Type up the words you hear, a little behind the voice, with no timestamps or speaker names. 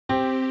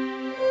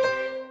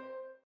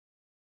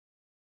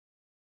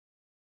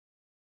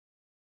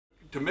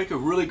To make a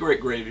really great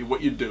gravy,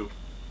 what you do,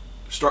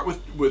 start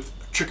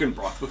with chicken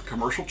broth, with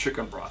commercial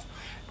chicken broth.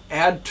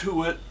 Add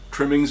to it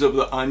trimmings of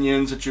the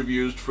onions that you've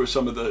used for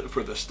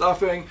the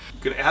stuffing. You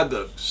can add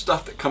the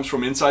stuff that comes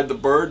from inside the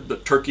bird, the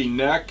turkey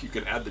neck. You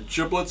can add the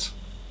giblets.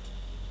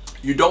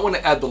 You don't want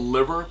to add the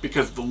liver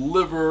because the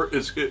liver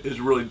is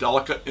really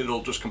delicate.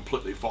 It'll just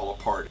completely fall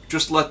apart.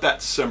 Just let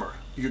that simmer.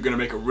 You're going to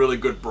make a really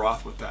good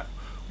broth with that.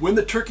 When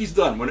the turkey's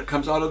done, when it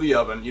comes out of the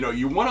oven,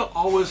 you want to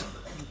always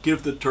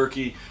give the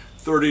turkey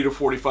 30 to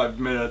 45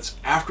 minutes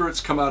after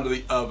it's come out of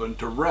the oven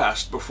to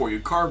rest before you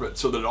carve it,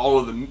 so that all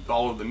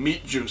of the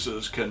meat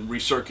juices can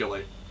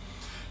recirculate.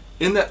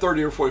 In that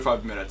 30 or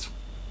 45 minutes,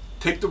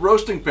 take the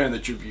roasting pan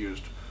that you've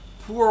used,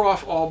 pour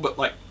off all but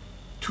like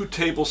 2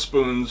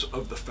 tablespoons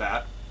of the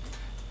fat,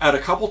 add a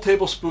couple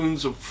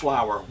tablespoons of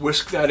flour,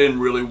 whisk that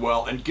in really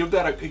well, and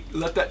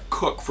let that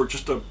cook for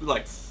just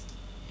like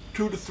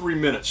 2 to 3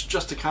 minutes,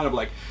 just to kind of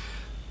like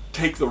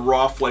take the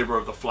raw flavor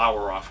of the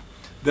flour off.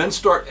 Then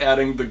start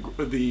adding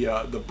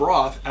the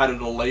broth at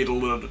a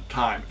ladle at a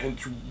time, and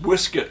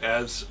whisk it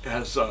as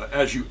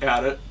you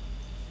add it.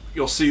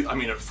 You'll see, I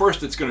mean, at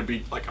first it's going to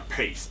be like a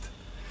paste.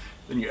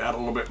 Then you add a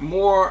little bit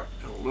more,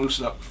 it'll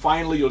loosen up.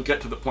 Finally, you'll get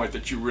to the point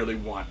that you really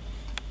want.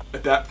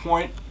 At that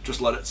point,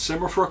 just let it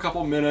simmer for a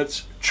couple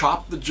minutes,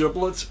 chop the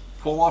giblets,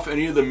 pull off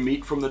any of the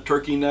meat from the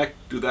turkey neck,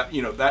 do that,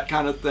 that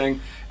kind of thing,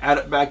 add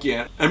it back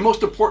in. And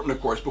most important, of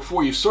course,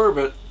 before you serve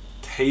it,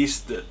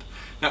 taste it.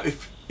 Now,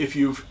 if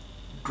you've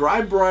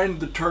dry brined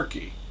the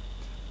turkey,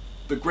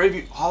 the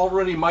gravy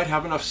already might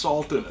have enough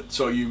salt in it,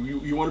 so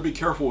you want to be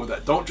careful with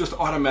that. Don't just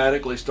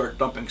automatically start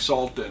dumping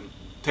salt in.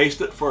 Taste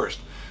it first.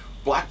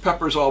 Black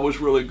pepper is always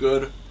really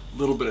good. A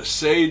little bit of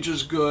sage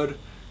is good.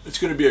 It's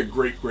going to be a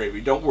great gravy.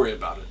 Don't worry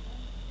about it.